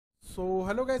So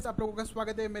hello guys, आप लोगों का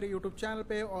स्वागत है मेरे यूट्यूब चैनल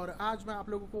पे। और आज मैं आप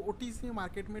लोगों को ओटीसी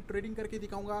मार्केट में ट्रेडिंग करके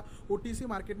दिखाऊंगा। ओटीसी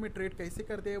मार्केट में ट्रेड कैसे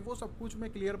करते हैं वो सब कुछ मैं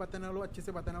क्लियर बताने वाला हूँ, अच्छे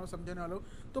से बताने वाला हूँ, समझाने वाला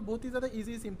हूँ। तो बहुत ही ज़्यादा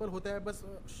इजी सिंपल होता है। बस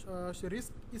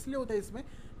रिस्क इसलिए होता है इसमें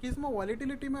कि इसमें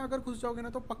वॉलेटिलिटी में अगर घुस जाओगे ना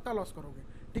तो पक्का लॉस करोगे।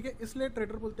 ठीक है, इसलिए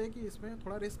ट्रेडर बोलते हैं कि इसमें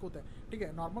थोड़ा रिस्क होता है। ठीक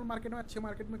है, नॉर्मल मार्केट में अच्छे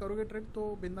मार्केट में करोगे ट्रेड तो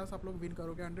बिंदास आप लोग विन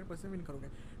करोगे, 100% विन करोगे।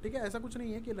 ठीक है, ऐसा कुछ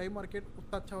नहीं है कि लाइव मार्केट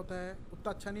उतना अच्छा होता है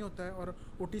उतना अच्छा नहीं होता है और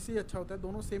ओटीसी अच्छा होता है।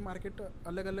 दोनों सेम मार्केट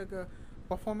अलग अलग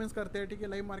परफॉर्मेंस करते हैं। ठीक है,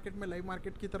 लाइव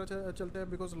मार्केट की तरह चलते हैं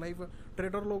बिकॉज लाइव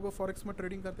ट्रेडर लोग फॉरेक्स में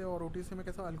ट्रेडिंग करते हैं और ओटीसी में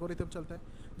कैसा एल्गोरिथम चलता है।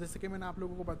 जैसे कि मैंने आप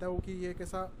लोगों को बताया कि ये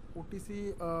कैसा ओटीसी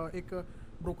एक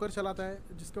ब्रोकर चलाता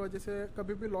है जिसकी वजह से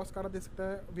कभी भी लॉस करा दे सकता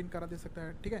है, विन करा दे सकता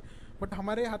है। ठीक है, बट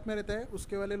हमारे हाथ में रहता है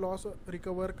उसके वाले लॉस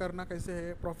रिकवर करना कैसे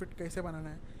है, प्रॉफिट कैसे बनाना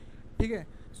है। ठीक है,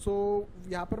 सो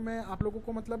यहाँ पर मैं आप लोगों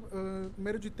को मतलब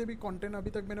मेरे जितने भी कंटेंट अभी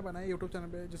तक मैंने बनाए यूट्यूब चैनल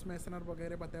पे जिसमें एसएनआर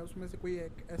वगैरह बताया उसमें से कोई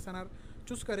एक एसएनआर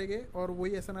चूज़ करेंगे और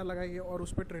वही एसएनआर लगाएंगे और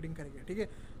उस पर ट्रेडिंग करेंगे। ठीक है,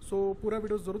 सो पूरा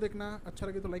वीडियो ज़रूर देखना, अच्छा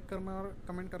लगे तो लाइक करना और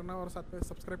कमेंट करना और साथ में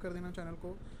सब्सक्राइब कर देना चैनल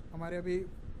को। हमारे अभी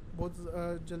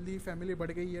बहुत जल्दी फैमिली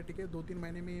बढ़ गई है। ठीक है, 2-3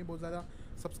 महीने में ही बहुत ज़्यादा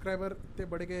सब्सक्राइबर इतने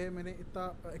बढ़ गए हैं। मैंने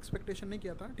इतना एक्सपेक्टेशन नहीं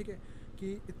किया था। ठीक है,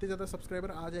 कि इतने ज़्यादा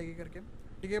सब्सक्राइबर आ जाएगी करके।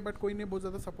 ठीक है, बट कोई नहीं, बहुत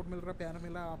ज़्यादा सपोर्ट मिल रहा, प्यार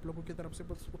मिला आप लोगों की तरफ से,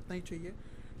 बस उतना ही चाहिए।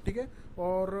 ठीक है,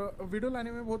 और वीडियो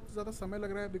लाने में बहुत ज़्यादा समय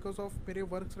लग रहा है बिकॉज ऑफ मेरे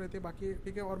वर्क्स रहते हैं बाकी।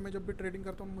 ठीक है, और मैं जब भी ट्रेडिंग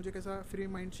करता हूँ मुझे कैसा फ्री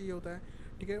माइंड चाहिए होता है।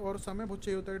 ठीक है, और समय बहुत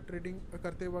चाहिए होता है ट्रेडिंग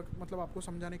करते वक्त, मतलब आपको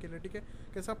समझाने के लिए। ठीक है,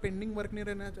 कैसा पेंडिंग वर्क नहीं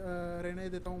रहने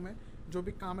देता हूँ मैं, जो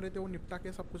भी काम रहते हैं वो निपटा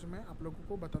के सब कुछ मैं आप लोगों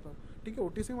को बताता हूँ। ठीक है,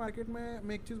 ओटीसी मार्केट में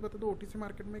मैं एक चीज़ बता दूँ, ओटीसी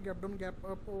मार्केट में गैप डाउन गैप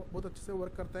अप बहुत अच्छे से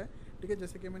वर्क करता है। ठीक है,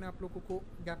 जैसे कि मैंने आप लोगों को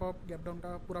गैप अप गैप डाउन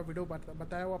का पूरा वीडियो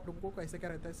बताया हो आप लोगों को कैसे क्या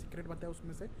रहता है, सीक्रेट बताया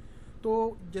उसमें से। तो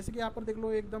जैसे कि यहाँ पर देख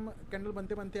लो, एकदम कैंडल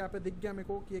बनते बनते यहाँ पे दिख गया मेरे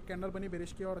को कि एक कैंडल बनी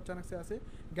बेरिश की और अचानक से ऐसे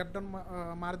गैप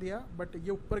डाउन मार दिया। बट ये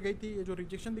ऊपर गई थी, ये जो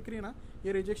रिजेक्शन दिख रही है ना,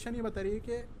 ये रिजेक्शन ही बता रही है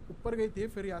कि ऊपर गई थी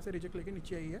फिर यहाँ से रिजेक्ट लेके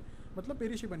नीचे आई है, मतलब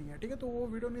बेरिश ही बनी है। ठीक है, तो वो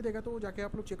वीडियो नहीं देखा तो जाके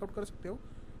आप लोग चेकआउट कर सकते हो।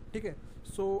 ठीक है,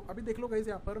 सो अभी देख लो गाइस,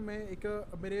 यहाँ पर मैं एक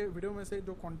मेरे वीडियो में से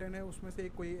जो कंटेंट है उसमें से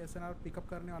एक कोई एसएनआर पिकअप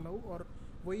करने वाला हूँ और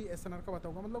वही एसएनआर का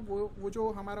बताऊंगा। मतलब वो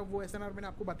जो हमारा वो एसएनआर मैंने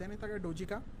आपको बताया नहीं था कि डोजी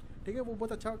का। ठीक है, वो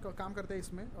बहुत अच्छा काम करता है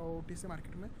इसमें ओटीसी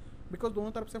मार्केट में बिकॉज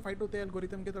दोनों तरफ से फाइट होते हैं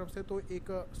एल्गोरिथम की तरफ से। तो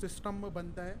एक सिस्टम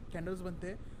बनता है, कैंडल्स बनते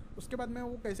हैं, उसके बाद में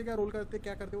वो कैसे क्या रोल करते हैं,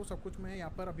 क्या करते हैं, वो सब कुछ मैं यहाँ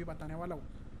पर अभी बताने वाला हूँ।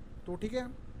 तो ठीक है,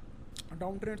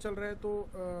 डाउन ट्रेंड चल रहा है तो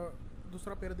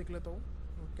दूसरा पेयर देख लेता हूँ,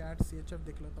 कैट CHF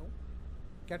देख लेता हूँ।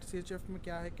 कैट CHF में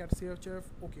क्या है, कैट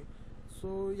CHF ओके।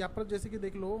 सो यहाँ पर जैसे कि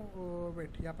देख लो,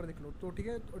 वेट यहाँ पर देख लो तो ठीक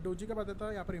है, डोजी का बता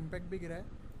था, यहाँ पर इम्पैक्ट भी गिरा है।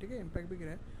 ठीक है, इम्पैक्ट भी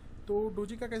गिरा है। तो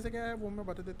डोजी का कैसे क्या है वो मैं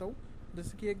बता देता हूँ।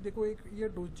 जैसे कि एक देखो, एक ये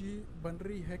डोजी बन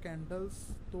रही है कैंडल्स,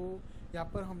 तो यहाँ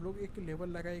पर हम लोग एक लेवल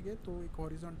लगाएंगे। तो एक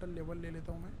हॉरिजॉन्टल लेवल ले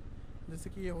लेता हूँ मैं, जैसे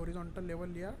कि ये हॉरिजॉन्टल लेवल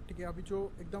लिया। ठीक है, अभी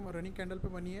जो एकदम रनिंग कैंडल पे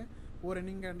बनी है वो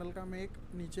रनिंग कैंडल का मैं एक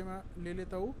नीचे में ले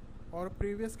लेता हूँ और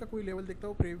प्रीवियस का कोई लेवल देखता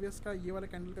हूँ। प्रीवियस का ये वाला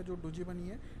कैंडल का जो डोजी बनी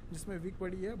है जिसमें विक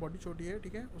बड़ी है, बॉडी छोटी है।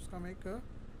 ठीक है, उसका मैं एक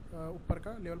ऊपर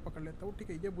का लेवल पकड़ लेता हूँ। ठीक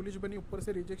है, ये बुलिश बनी, ऊपर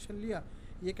से रिजेक्शन लिया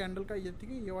ये कैंडल का, ये ठीक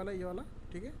है, ये वाला।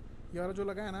 ठीक है, ये वाला जो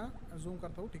लगा है ना, जूम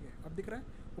करता हूँ। ठीक है, अब दिख रहा है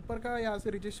ऊपर का, यहाँ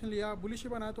से रिजेक्शन लिया, बुलिश ही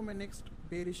बना, तो मैं नेक्स्ट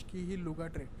बेरिश की ही लूँगा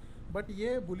ट्रेड। बट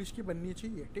ये बुलिश की बननी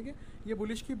चाहिए। ठीक है, ये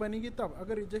बुलिश की बनेगी तब,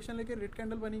 अगर रिजेक्शन लेके रेड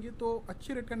कैंडल बनेगी तो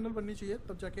अच्छी रेड कैंडल बननी चाहिए,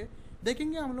 तब जाके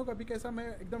देखेंगे हम लोग। अभी कैसा मैं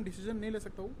एकदम डिसीजन नहीं ले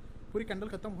सकता हूँ, पूरी कैंडल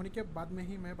खत्म होने के बाद में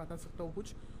ही मैं बता सकता हूँ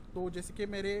कुछ। तो जैसे कि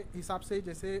मेरे हिसाब से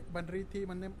जैसे बन रही थी,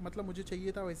 मैंने मतलब मुझे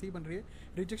चाहिए था वैसे ही बन रही है।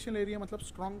 रिजेक्शन ले रही है, मतलब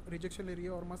स्ट्रॉन्ग रिजेक्शन ले रही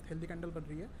है और मस्त हेल्दी कैंडल बन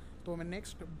रही है। तो मैं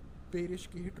नेक्स्ट बेरिश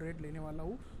की ही ट्रेड लेने वाला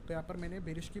हूँ। तो यहाँ पर मैंने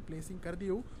बेरिश की प्लेसिंग कर दी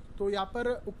हूँ। तो यहाँ पर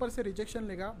ऊपर से रिजेक्शन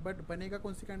लेगा बट बनेगा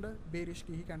कौन सी कैंडल, बेरिश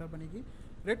की ही कैंडल बनेगी,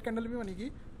 रेड कैंडल भी बनेगी।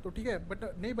 तो ठीक है, बट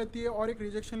नहीं बनती है और एक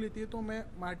रिजेक्शन लेती है तो मैं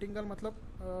मार्टिंगल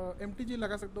मतलब MTG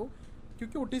लगा सकता हूँ।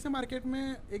 क्योंकि ओटीसी मार्केट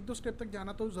में 1-2 स्टेप तक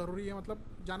जाना तो ज़रूरी है, मतलब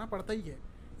जाना पड़ता ही है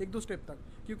 1-2 स्टेप तक।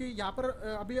 क्योंकि यहाँ पर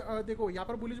अभी देखो, यहाँ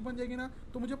पर बुलिश बन जाएगी ना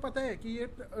तो मुझे पता है कि ये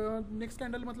नेक्स्ट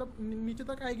कैंडल मतलब नीचे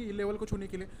तक आएगी लेवल को छूने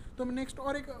के लिए, तो मैं नेक्स्ट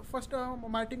और एक फर्स्ट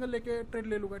मार्टिंगल लेके ट्रेड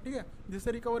ले लूँगा। ठीक है,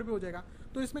 जिससे रिकवर भी हो जाएगा।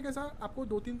 तो इसमें कैसा आपको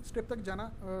 2-3 स्टेप तक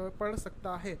जाना पड़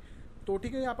सकता है। तो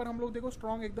ठीक है, यहाँ पर हम लोग देखो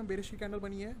स्ट्रॉन्ग एकदम बेरिश की कैंडल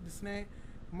बनी है जिसने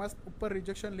मस्त ऊपर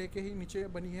रिजेक्शन लेके ही नीचे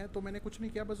बनी है। तो मैंने कुछ नहीं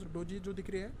किया, बस डोजी जो दिख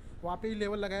रही है वहाँ पे ही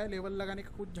लेवल लगाया। लेवल लगाने का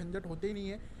कुछ झंझट होते ही नहीं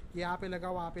है, यहाँ पे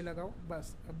लगाओ वहाँ पे लगाओ,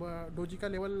 बस अब डोजी का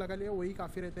लेवल लगा लिया, वही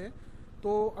काफ़ी रहते हैं।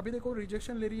 तो अभी देखो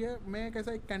रिजेक्शन ले रही है, मैं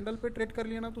कैसा एक कैंडल पे ट्रेड कर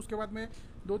लिया ना तो उसके बाद मैं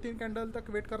 2-3 कैंडल तक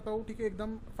वेट करता हूँ। ठीक है,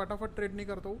 एकदम फटाफट ट्रेड नहीं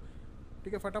करता हूँ।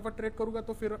 ठीक है, फटाफट ट्रेड करूँगा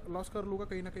तो फिर लॉस कर लूँगा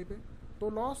कहीं ना कहीं पे। तो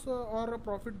लॉस और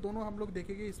प्रॉफिट दोनों हम लोग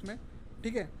देखेंगे इसमें।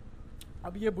 ठीक है,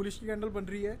 अब ये बुलिश की कैंडल बन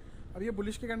रही है, अब ये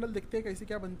बुलिश की कैंडल देखते हैं कैसी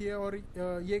क्या बनती है। और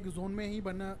ये एक जोन में ही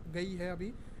बन गई है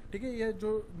अभी। ठीक है। ये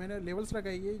जो मैंने लेवल्स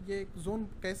लगाई है ये एक जोन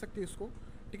कह सकते हैं इसको,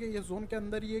 ठीक है। ये जोन के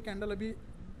अंदर ये कैंडल अभी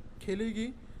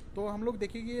खेलेगी तो हम लोग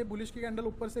देखेंगे ये बुलिश की कैंडल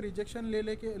ऊपर से रिजेक्शन ले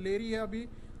रही है। अभी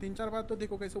 3-4 बार तो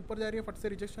देखो कैसे ऊपर जा रही है, फट से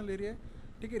रिजेक्शन ले रही है,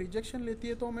 ठीक है। रिजेक्शन लेती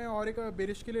है तो मैं और एक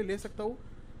बेरिश के लिए ले सकता हूँ,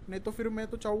 नहीं तो फिर मैं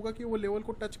तो चाहूँगा कि वो लेवल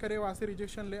को टच करे वहाँ से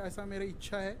रिजेक्शन ले, ऐसा मेरी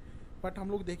इच्छा है। बट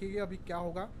हम लोग देखेंगे अभी क्या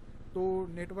होगा। तो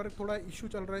नेटवर्क थोड़ा इशू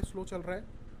चल रहा है, स्लो चल रहा है,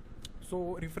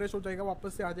 सो रिफ़्रेश हो जाएगा,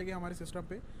 वापस से आ जाएगा हमारे सिस्टम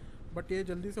पे, बट ये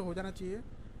जल्दी से हो जाना चाहिए।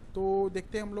 तो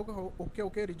देखते हैं हम लोग।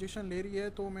 ओके रिजेक्शन ले रही है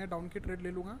तो मैं डाउन की ट्रेड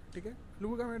ले लूँगा, ठीक है।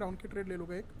 मैं डाउन की ट्रेड ले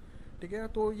लूँगा एक, ठीक है।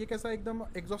 तो ये कैसा एकदम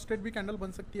एग्जॉस्टेड भी कैंडल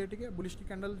बन सकती है, ठीक है। बुलिश की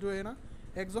कैंडल जो है ना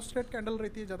एग्जॉस्टेड कैंडल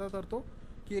रहती है ज़्यादातर, तो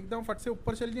कि एकदम फट से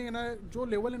ऊपर चल जाएंगे ना, जो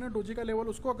लेवल है ना डोजी का लेवल,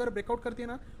 उसको अगर ब्रेकआउट करती है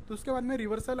ना तो उसके बाद में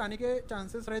रिवर्सल आने के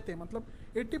चांसेस रहते हैं, मतलब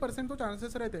 80% तो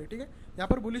चांसेस रहते हैं, ठीक है। यहाँ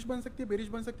पर बुलिश बन सकती है, बेरिश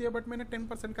बन सकती है, बट मैंने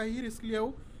 10% का ही रिस्क लिया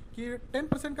हूँ कि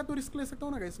 10% का तो रिस्क ले सकता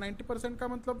हूँ ना गाइस। 90% का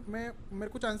मतलब मेरे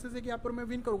को चांसेस है कि यहाँ पर मैं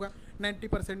विन करूँगा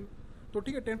 90%, तो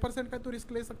ठीक है 10% का तो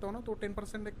रिस्क ले सकता हूँ ना। तो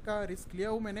 10% का रिस्क लिया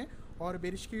हूँ मैंने और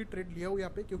बेरिश की ट्रेड लिया हूँ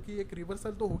यहाँ पे, क्योंकि एक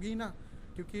रिवर्सल तो होगी ही ना,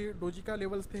 क्योंकि डोजी का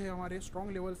लेवल्स थे हमारे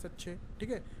स्ट्रॉन्ग लेवल्स अच्छे, ठीक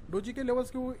है। डोजी के लेवल्स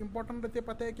क्यों इंपॉर्टेंट रहते हैं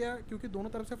पता है क्या, क्योंकि दोनों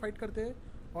तरफ से फाइट करते हैं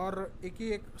और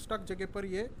एक स्टक जगह पर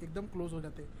ये एकदम क्लोज हो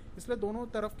जाते हैं, इसलिए दोनों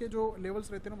तरफ के जो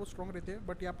लेवल्स रहते हैं ना वो स्ट्रॉन्ग रहते हैं।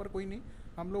 बट यहाँ पर कोई नहीं,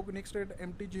 हम लोग नेक्स्ट ट्रेड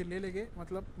MTG ले लेंगे,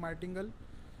 मतलब मार्टिंगल,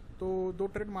 तो 2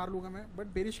 ट्रेड मार लूँगा मैं।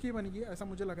 बट बेरिश की बनेगी ऐसा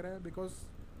मुझे लग रहा है, बिकॉज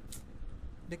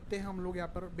देखते हैं हम लोग यहाँ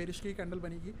पर बेरिश की कैंडल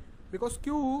बनेगी, बिकॉज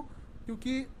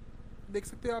क्योंकि देख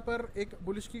सकते हो यहाँ पर एक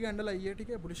बुलिश की कैंडल आई है, ठीक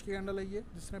है। बुलिश की कैंडल आई है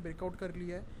जिसने ब्रेकआउट कर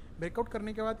लिया है, ब्रेकआउट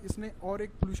करने के बाद इसने और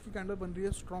एक बुलिश की कैंडल बन रही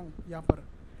है स्ट्रॉन्ग यहाँ पर,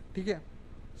 ठीक है।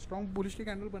 स्ट्रॉन्ग बुलिश की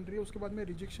कैंडल बन रही है, उसके बाद में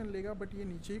रिजेक्शन लेगा बट ये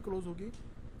नीचे ही क्लोज होगी,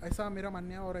 ऐसा मेरा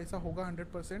मानना है और ऐसा होगा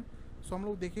 100%। सो हम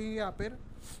लोग देखेंगे यहाँ पर,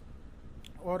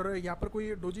 और यहाँ पर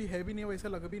कोई डोजी है भी नहीं, वैसा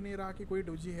लग भी नहीं रहा कि कोई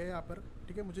डोजी है यहाँ पर,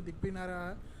 ठीक है। मुझे दिख भी ना रहा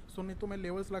है, सो नहीं तो मैं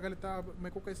लेवल्स लगा लेता। अब मेरे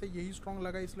को कैसे यही स्ट्रॉन्ग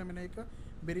लगा, इसलिए मैंने एक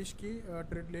बेरिश की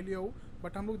ट्रेड ले लिया हूँ।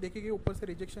 बट हम लोग देखेंगे ऊपर से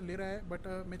रिजेक्शन ले रहा है, बट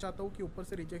मैं चाहता हूँ कि ऊपर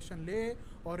से रिजेक्शन ले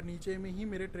और नीचे में ही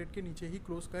मेरे ट्रेड के नीचे ही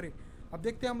क्लोज करे। अब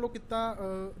देखते हैं हम लोग कितना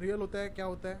रियल होता है, क्या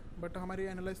होता है। बट हमारी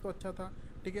एनालाइज तो अच्छा था,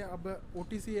 ठीक है। अब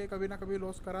OTC है, कभी ना कभी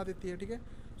लॉस करा देती है, ठीक है।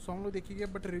 सो हम लोग देखेंगे,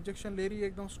 बट रिजेक्शन ले रही है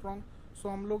एकदम स्ट्रॉन्ग, सो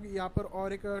हम लोग यहाँ पर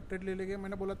और एक ट्रेड ले लेंगे।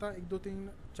 मैंने बोला था 1 2 3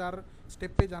 4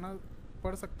 स्टेप पे जाना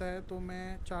पड़ सकता है, तो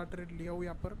मैं 4 ट्रेड लिया हूँ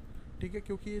यहाँ पर, ठीक है।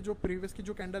 क्योंकि जो प्रीवियस की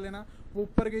जो कैंडल है ना वो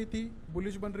ऊपर गई थी,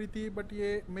 बुलिश बन रही थी, बट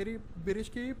ये मेरी बेरिश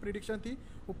की प्रिडिक्शन थी,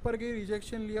 ऊपर गई,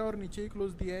 रिजेक्शन लिया और नीचे ही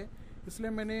क्लोज दिया है, इसलिए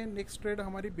मैंने नेक्स्ट ट्रेड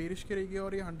हमारी बेरिश की रहेगी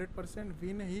और ये 100%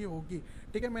 विन ही होगी,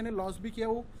 ठीक है। मैंने लॉस भी किया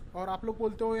हो, और आप लोग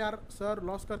बोलते हो यार सर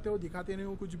लॉस करते हो, दिखाते नहीं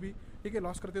हो कुछ भी, ठीक है।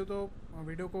 लॉस करते हो तो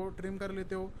वीडियो को ट्रिम कर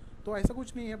लेते हो, तो ऐसा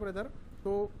कुछ नहीं है ब्रदर।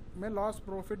 तो मैं लॉस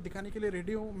प्रॉफिट दिखाने के लिए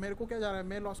रेडी हूँ, मेरे को क्या जा रहा है,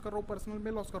 मैं लॉस कर रहा हूँ, पर्सनल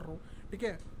में लॉस कर रहा हूँ, ठीक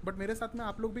है। बट मेरे साथ में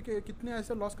आप लोग भी कितने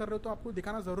ऐसे लॉस कर रहे हो, तो आपको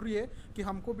दिखाना ज़रूरी है कि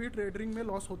हमको भी ट्रेडिंग में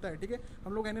लॉस होता है, ठीक है।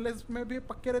 हम लोग एनालिस्ट में भी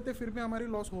पक्के रहते, फिर भी हमारी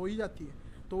लॉस हो ही जाती है।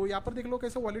 तो यहाँ पर देख लो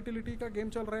कैसे वॉलिटिलिटी का गेम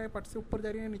चल रहा है, पट से ऊपर जा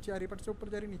रही है, नीचे आ रही है, पट से ऊपर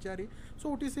जा रही है, नीचे आ रही है। सो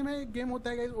OTC में एक गेम होता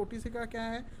है गाइस, OTC का क्या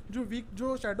है, जो वीक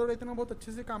जो शैडो रहते हैं ना बहुत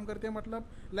अच्छे से काम करते हैं, मतलब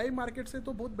लाइव मार्केट से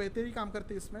तो बहुत बेहतरीन काम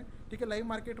करते हैं इसमें, ठीक है। लाइव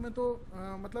मार्केट में तो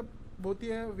मतलब बहुत ही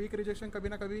है, वीक रिजेक्शन कभी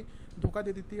ना कभी धोखा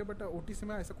दे देती है, बट OTC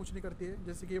में ऐसा कुछ नहीं करती है।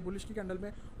 जैसे कि ये बुलिश की कैंडल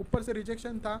में ऊपर से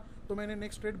रिजेक्शन था, तो मैंने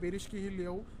नेक्स्ट ट्रेड बेरिश की ही लिया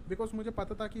हूँ, बिकॉज मुझे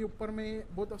पता था कि ऊपर में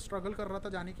बहुत स्ट्रगल कर रहा था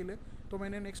जाने के लिए, तो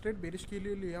मैंने नेक्स्ट ट्रेड बेरिश के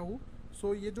लिए लिया हूँ।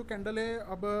 सो ये जो कैंडल है,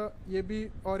 अब ये भी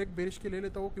और एक बेरिश की ले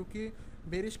लेता हूँ, क्योंकि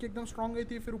बेरिश की एकदम स्ट्रॉन्ग गई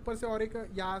थी, फिर ऊपर से और एक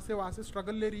यहाँ से वहाँ से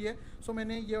स्ट्रगल ले रही है। सो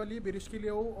मैंने ये वाली बेरिश की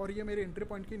लिया हूँ, और ये मेरे एंट्री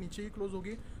पॉइंट के नीचे ही क्लोज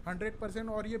होगी 100%,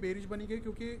 और ये बेरिश बनी गई,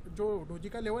 क्योंकि जो डोजी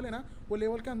का लेवल है ना वो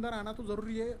लेवल के अंदर आना तो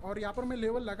ज़रूरी है। और यहाँ पर मैं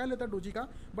लेवल लगा लेता डोजी का,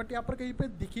 बट यहाँ पर कहीं पे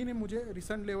दिखी नहीं मुझे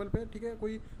रिसेंट लेवल पे, ठीक है।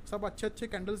 कोई सब अच्छे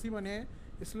कैंडल्स ही बने हैं,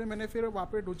 इसलिए मैंने फिर वहाँ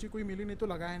पे डोजी कोई मिली नहीं तो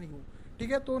लगाया नहीं हूँ,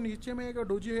 ठीक है। तो नीचे में एक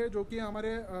डोजी है जो कि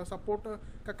हमारे सपोर्ट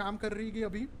का काम कर रही है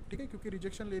अभी, ठीक है, क्योंकि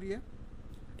रिजेक्शन ले रही है,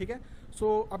 ठीक है। सो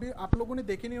अभी आप लोगों ने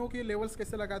देखे नहीं हो कि लेवल्स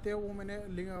कैसे लगाते हैं, वो मैंने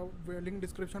लिंक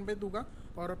डिस्क्रिप्शन पे दूंगा,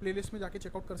 और प्लेलिस्ट में जाके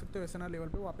चेकआउट कर सकते हो ऐसे ना लेवल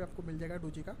पे, वहाँ पे आपको मिल जाएगा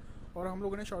डोजी का। और हम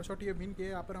लोगों ने शॉर्ट ये विन किया,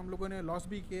 यहाँ पर हम लोगों ने लॉस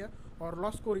भी किया और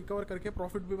लॉस को रिकवर करके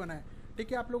प्रॉफिट भी बनाया,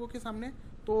 ठीक है, आप लोगों के सामने।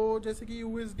 तो जैसे कि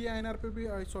USD INR पे भी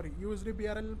USD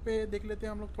BRL पे देख लेते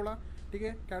हैं हम लोग थोड़ा, ठीक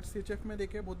है। कैट CHF में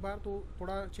देखे बहुत बार, तो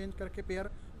थोड़ा चेंज करके पेयर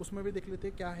उसमें भी देख लेते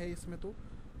हैं क्या है इसमें,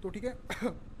 तो ठीक है।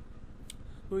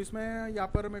 तो इसमें यहाँ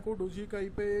पर मेरे को डोजी कहीं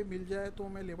पे मिल जाए तो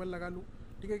मैं लेवल लगा लूँ,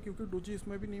 ठीक है, क्योंकि डोजी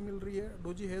इसमें भी नहीं मिल रही है,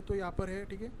 डोजी है तो यहाँ पर है,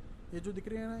 ठीक है। ये जो दिख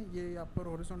रही है ना, ये यहाँ पर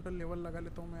हॉरिजॉन्टल लेवल लगा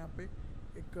लेता हूँ मैं, यहाँ पे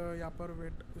एक यहाँ पर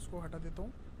वेट इसको हटा देता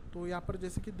हूँ। तो यहाँ पर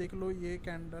जैसे कि देख लो, ये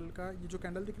कैंडल का ये जो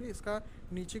कैंडल दिख रही है इसका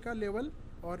नीचे का लेवल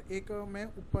और एक मैं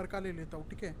ऊपर का ले लेता हूँ,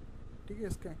 ठीक है, ठीक है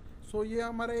इसका। सो ये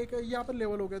हमारा एक यहाँ पर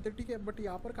लेवल हो गया था, ठीक है, बट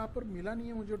यहाँ पर कहाँ पर मिला नहीं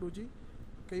है मुझे डोजी,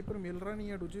 कहीं पर मिल रहा नहीं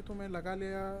है डोजी, तो मैं लगा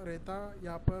लिया रहता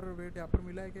यहाँ पर। वेट, यहाँ पर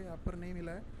मिला है क्या? यहाँ पर नहीं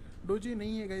मिला है, डोजी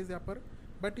नहीं है गाइज यहाँ पर।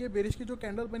 बट ये बेरिश की जो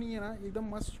कैंडल बनी है ना एकदम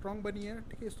मस्त स्ट्रॉन्ग बनी है,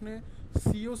 ठीक है, इसने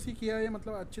COC किया है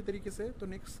मतलब अच्छे तरीके से। तो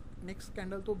नेक्स्ट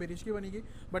कैंडल तो बेरिश की बनेगी,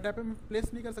 बट यहाँ पे मैं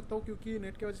प्लेस नहीं कर सकता हूँ क्योंकि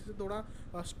नेट की वजह से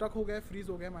थोड़ा स्टक हो गया है, फ्रीज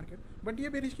हो गया है मार्केट। बट ये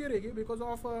बेरिश की रहेगी बिकॉज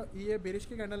ऑफ ये बेरिश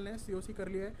की कैंडल ने COC कर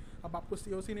लिया है। अब आपको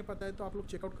COC नहीं पता है तो आप लोग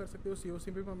चेकआउट कर सकते हो, COC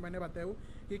भी मैंने बताया हूँ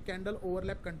कि कैंडल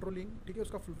ओवरलैप कंट्रोलिंग, ठीक है,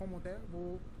 उसका फुल फॉर्म होता है,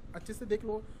 वो अच्छे से देख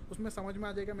लो, उसमें समझ में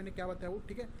आ जाएगा मैंने क्या बताया वो,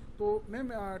 ठीक है। तो मैं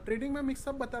ट्रेडिंग में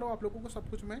मिक्सअप बता रहा हूँ आप लोगों को सब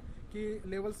कुछ, मैं कि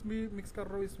लेवल्स भी मिक्स कर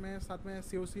रहा हूँ इसमें, साथ में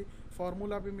COC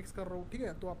फार्मूला भी मिक्स कर रहा हूँ, ठीक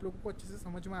है, तो आप लोगों को अच्छे से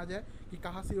समझ में आ जाए कि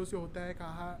कहाँ COC होता है,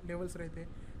 कहाँ लेवल्स रहते हैं,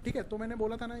 ठीक है। तो मैंने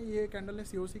बोला था ना ये कैंडल ने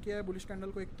COC किया है बुलिश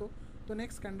कैंडल को एक, तो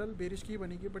नेक्स्ट कैंडल बेरिश की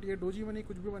बनेगी, बट ये डोजी बनी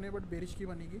कुछ भी बने बट बेरिश की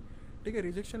बनेगी, ठीक है।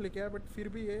 रिजेक्शन लेके आया बट फिर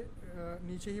भी ये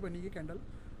नीचे ही बनेगी कैंडल।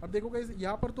 अब देखो गाइस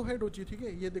यहाँ पर तो है डोजी, ठीक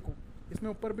है, ये देखो इसमें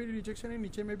ऊपर भी रिजेक्शन है,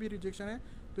 नीचे में भी रिजेक्शन है,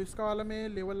 तो इसका वाला मैं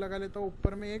लेवल लगा लेता हूँ,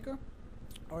 ऊपर में एक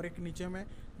और एक नीचे में।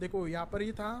 देखो यहाँ पर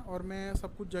ही था और मैं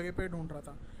सब कुछ जगह पे ढूंढ रहा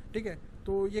था, ठीक है।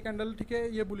 तो ये कैंडल, ठीक है,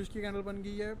 ये बुलिश की कैंडल बन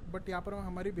गई है, बट यहाँ पर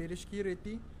हमारी बेरिश की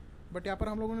रहती, बट यहाँ पर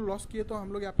हम लोगों ने लॉस किए, तो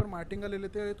हम लोग यहाँ पर मार्टिंग का ले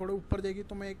लेते हैं। थोड़े ऊपर जाएगी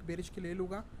तो मैं एक बेरिश की ले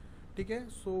लूँगा, ठीक है।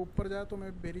 सो ऊपर जाए तो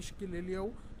मैं बेरिश की ले लिया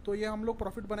हूँ, तो ये हम लोग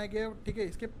प्रॉफिट बनाएंगे, ठीक है।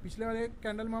 इसके पिछले वाले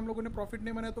कैंडल में हम लोगों ने प्रॉफिट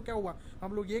नहीं बनाया तो क्या हुआ,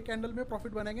 हम लोग ये कैंडल में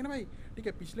प्रॉफिट बनाएंगे ना भाई, ठीक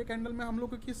है। पिछले कैंडल में हम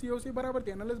लोग की COC बराबर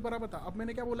थी, एनालिस बराबर था। अब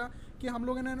मैंने क्या बोला कि हम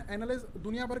लोगों ने एनालिस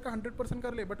दुनिया भर का 100%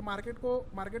 कर ले, बट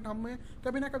मार्केट हमें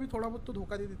कभी ना कभी थोड़ा बहुत तो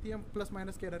धोखा दे देती है प्लस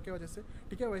माइनस के एरर की वजह से,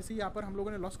 ठीक है। वैसे ही यहाँ पर हम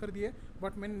लोगों ने लॉस कर दिए,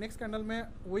 बट मैंने नेक्स्ट कैंडल में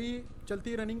वही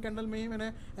चलती रनिंग कैंडल में ही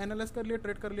मैंने एनालिस कर लिया,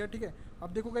 ट्रेड कर लिया, ठीक है।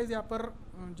 अब देखो गाइस यहाँ पर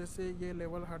जैसे ये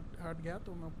लेवल हट गया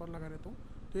तो मैं ऊपर लगा रहता हूँ,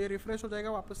 तो ये रिफ्रेश हो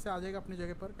जाएगा, वापस से आ जाएगा अपनी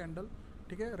जगह पर कैंडल,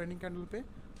 ठीक है, रनिंग कैंडल पे।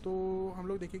 तो हम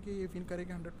लोग देखिए कि ये विन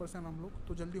करेंगे 100% हम लोग,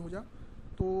 तो जल्दी हो जा।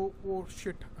 तो वो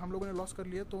शिट हम लोगों ने लॉस कर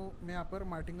लिया, तो मैं यहाँ पर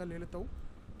मार्टिंगा ले लेता हूँ,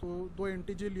 तो 2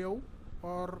 NTG लिया हूँ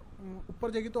और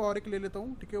ऊपर जाएगी तो और एक ले लेता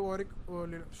हूँ, ठीक है, और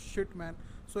एक शिट मैन।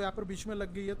 सो यहाँ पर बीच में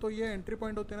लग गई है, तो ये एंट्री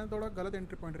पॉइंट होते हैं ना, थोड़ा गलत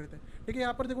एंट्री पॉइंट रहता है, ठीक है।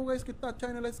 यहाँ पर देखोगा इस कितना अच्छा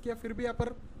एनालाइज किया, फिर भी यहाँ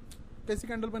पर कैसी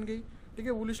कैंडल बन गई, ठीक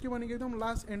है, बुलिश की बन गई, तो हम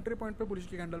लास्ट एंट्री पॉइंट पे बुलिश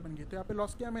की कैंडल बन गई, तो यहाँ पे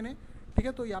लॉस किया मैंने, ठीक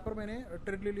है। तो यहाँ पर मैंने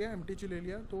ट्रेड ले लिया, MTG ले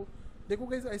लिया। तो देखो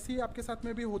गाइस ऐसे ही आपके साथ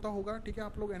में भी होता होगा, ठीक है,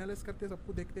 आप लोग एनालाइज करते हैं,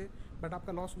 सबको देखते हैं, बट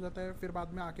आपका लॉस हो जाता है, फिर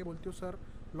बाद में आके बोलते हो सर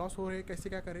लॉस हो रहे हैं, कैसे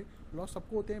क्या करें। लॉस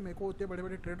सबको होते हैं, मेरे को होते हैं, बड़े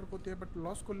बड़े ट्रेडर को होते हैं, बट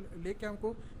लॉस को लेके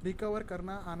हमको रिकवर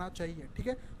करना आना चाहिए, ठीक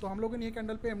है। तो हम लोगों ने ये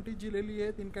कैंडल पे MTG ले ली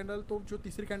है 3 कैंडल, तो जो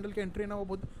तीसरी कैंडल की एंट्री है ना वो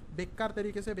बहुत बेकार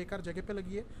तरीके से बेकार जगह पे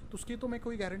लगी है, तो उसकी तो मैं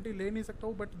कोई गारंटी ले नहीं सकता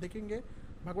हूँ, बट देखेंगे,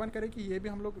 भगवान करे कि ये भी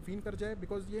हम लोग विन कर जाए,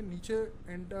 बिकॉज ये नीचे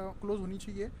एंड क्लोज होनी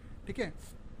चाहिए, ठीक है।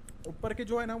 ऊपर के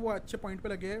जो है ना वो अच्छे पॉइंट पे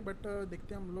लगे हैं, बट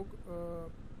देखते हैं हम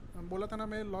लोग, बोला था ना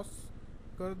मैं लॉस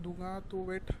कर दूंगा, तो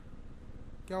वेट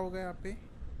क्या होगा यहाँ पे।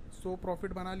 सो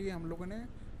प्रॉफिट बना लिए हम लोगों ने,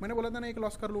 मैंने बोला था ना एक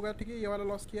लॉस कर लूँगा, ठीक है, ये वाला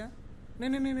लॉस किया,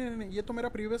 नहीं, ये तो मेरा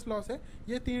प्रीवियस लॉस है,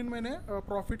 ये 3 मैंने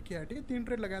प्रॉफिट किया है, ठीक है, 3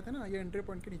 ट्रेड लगाए थे ना, ये एंट्री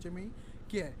पॉइंट के नीचे में ही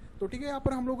किया है, तो ठीक है। यहाँ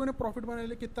पर हम लोगों ने प्रॉफिट बना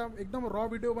लिया, कितना एकदम रॉ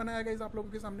वीडियो बनाया गया, आप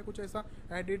लोगों के सामने कुछ ऐसा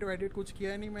एडिट कुछ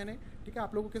किया नहीं मैंने, ठीक है।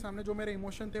 आप लोगों के सामने जो मेरे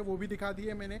इमोशन थे वो भी दिखा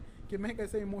दिए मैंने कि मैं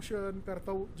कैसे इमोशन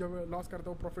करता हूँ जब लॉस करता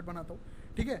हूँ, प्रॉफिट बनाता हूँ,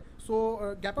 ठीक है।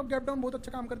 सो गैप अप गैप डाउन बहुत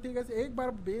अच्छा काम करती है कैसे, एक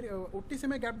बार OTC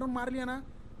में गैप डाउन मार लिया ना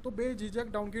तो बेझिझक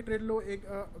डाउन की ट्रेड लो, एक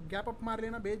गैप अप मार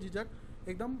लेना बेझिझक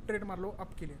एकदम ट्रेड मार लो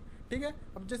अप के लिए, ठीक है।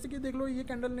 अब जैसे कि देख लो ये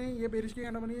कैंडल ने, ये बेरिश की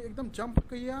कैंडल बनी, एकदम जंप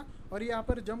किया और ये यहाँ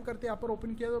पर जंप करते यहाँ पर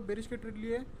ओपन किया, तो बेरिश के ट्रेड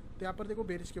लिए, तो यहाँ पर देखो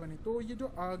बेरिश की बनी। तो ये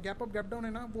जो गैप अप गैप डाउन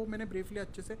है ना वो मैंने ब्रीफली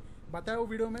अच्छे से बताया वो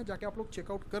वीडियो में, जाके आप लोग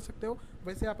चेकआउट कर सकते हो।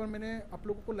 वैसे यहाँ पर मैंने आप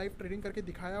लोगों को लाइव ट्रेडिंग करके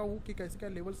दिखाया हूँ कि कैसे क्या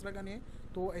लेवल्स लगाने हैं,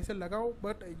 तो ऐसे लगाओ,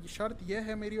 बट शर्त यह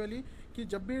है मेरी वाली कि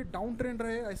जब भी डाउन ट्रेंड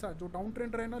रहे, ऐसा जो डाउन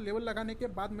ट्रेंड रहे ना, लेवल लगाने के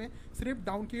बाद में सिर्फ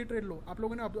डाउन की ट्रेड लो। आप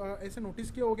लोगों ने अब ऐसे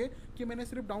नोटिस किए होंगे कि मैंने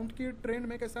सिर्फ डाउन की ट्रेंड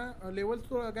में कैसा लेवल्स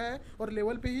तो लगाया है और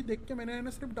लेवल पे ही देख के मैंने ना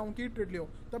सिर्फ डाउन की ट्रेड लिया हो,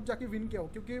 तब जाके विन किया हो,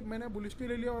 क्योंकि मैंने बुलिश की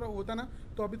ले लिया और होता ना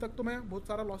तो अभी तक तो मैं बहुत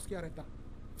सारा लॉस किया रहता,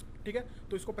 ठीक है।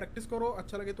 तो इसको प्रैक्टिस करो,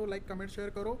 अच्छा लगे तो लाइक कमेंट शेयर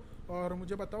करो और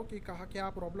मुझे बताओ कि कहाँ क्या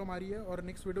प्रॉब्लम आ रही है और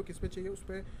नेक्स्ट वीडियो किस पे चाहिए, उस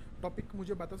पर टॉपिक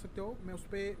मुझे बता सकते हो, मैं उस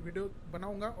पर वीडियो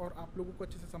बनाऊंगा और आप लोगों को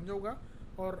अच्छे से समझाऊंगा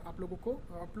और आप लोगों को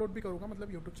अपलोड भी करूँगा,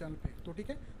 मतलब यूट्यूब चैनल पे। तो ठीक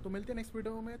है, तो मिलते हैं नेक्स्ट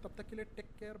वीडियो में, तब तक के लिए टेक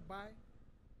केयर, बाय,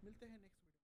 मिलते हैं नेक्स्ट।